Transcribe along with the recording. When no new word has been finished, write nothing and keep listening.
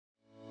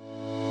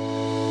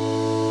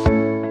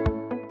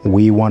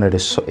We wanted a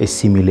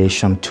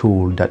simulation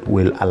tool that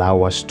will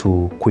allow us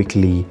to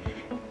quickly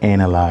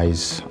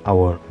analyze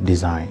our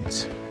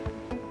designs.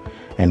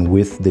 And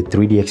with the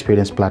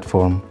 3DEXPERIENCE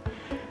platform,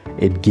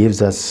 it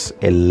gives us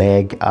a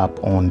leg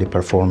up on the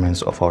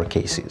performance of our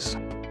cases.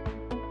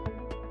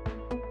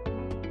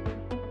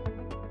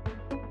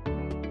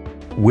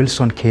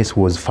 Wilson Case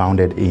was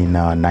founded in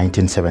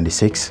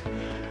 1976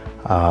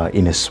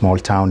 in a small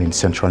town in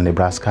central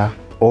Nebraska.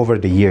 Over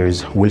the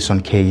years, Wilson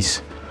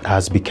Case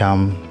has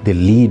become the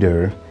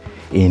leader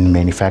in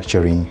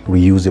manufacturing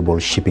reusable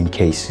shipping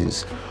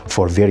cases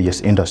for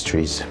various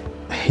industries.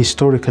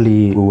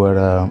 Historically, we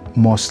were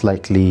most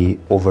likely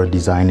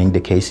over-designing the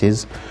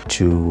cases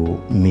to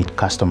meet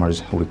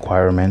customers'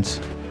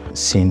 requirements,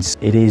 since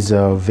it is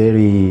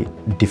very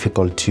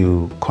difficult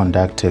to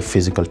conduct a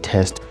physical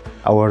test.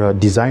 Our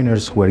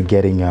designers were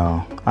getting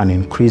an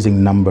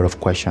increasing number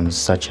of questions,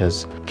 such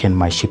as, can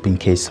my shipping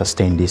case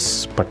sustain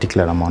this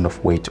particular amount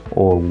of weight?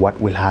 Or what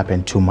will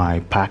happen to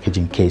my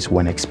packaging case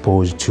when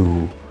exposed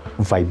to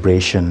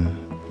vibration,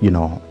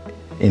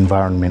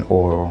 environment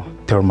or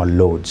thermal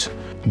loads?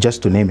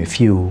 Just to name a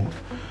few,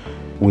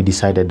 we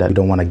decided that we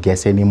don't want to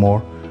guess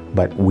anymore,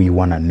 but we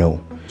want to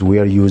know. We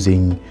are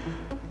using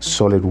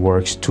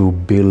SOLIDWORKS to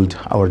build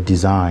our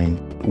design.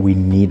 We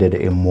needed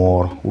a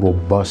more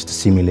robust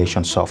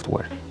simulation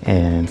software,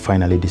 and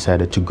finally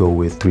decided to go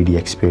with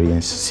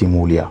 3DEXPERIENCE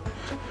SIMULIA.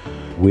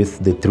 With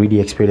the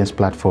 3DEXPERIENCE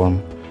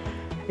platform,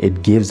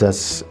 it gives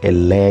us a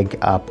leg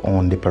up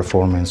on the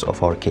performance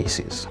of our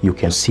cases. You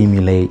can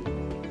simulate,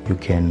 you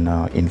can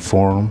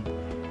inform,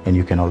 and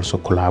you can also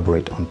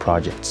collaborate on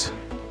projects.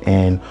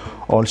 And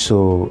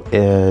also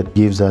it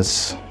gives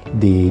us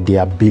the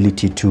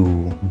ability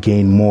to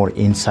gain more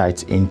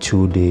insights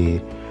into the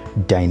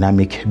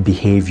dynamic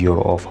behavior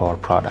of our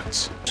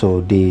products.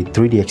 So the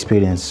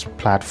 3DEXPERIENCE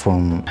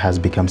platform has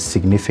become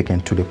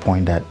significant to the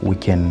point that we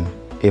can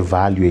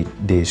evaluate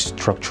the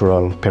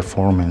structural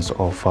performance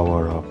of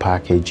our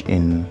package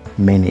in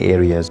many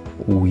areas.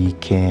 We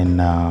can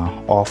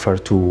offer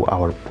to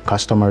our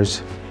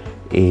customers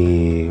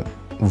a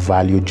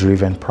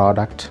value-driven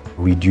product,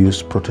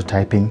 reduce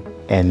prototyping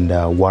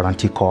and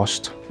warranty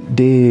cost.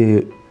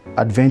 The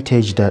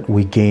advantage that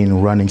we gain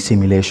running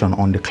simulation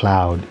on the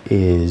cloud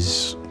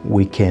is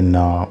we can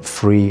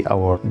free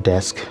our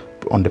desk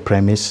on the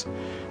premise,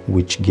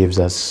 which gives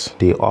us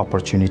the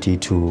opportunity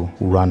to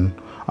run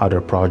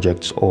other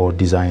projects or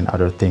design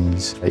other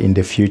things. In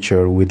the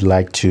future, we'd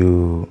like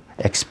to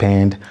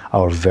expand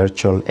our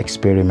virtual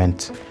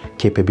experiment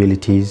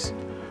capabilities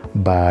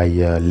by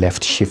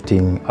left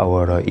shifting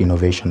our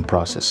innovation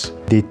process.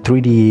 The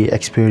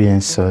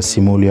 3DEXPERIENCE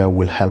SIMULIA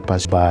will help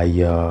us by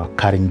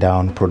cutting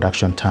down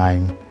production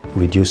time,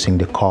 reducing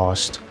the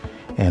cost,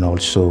 and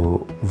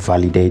also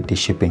validate the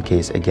shipping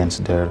case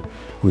against their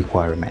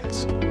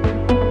requirements.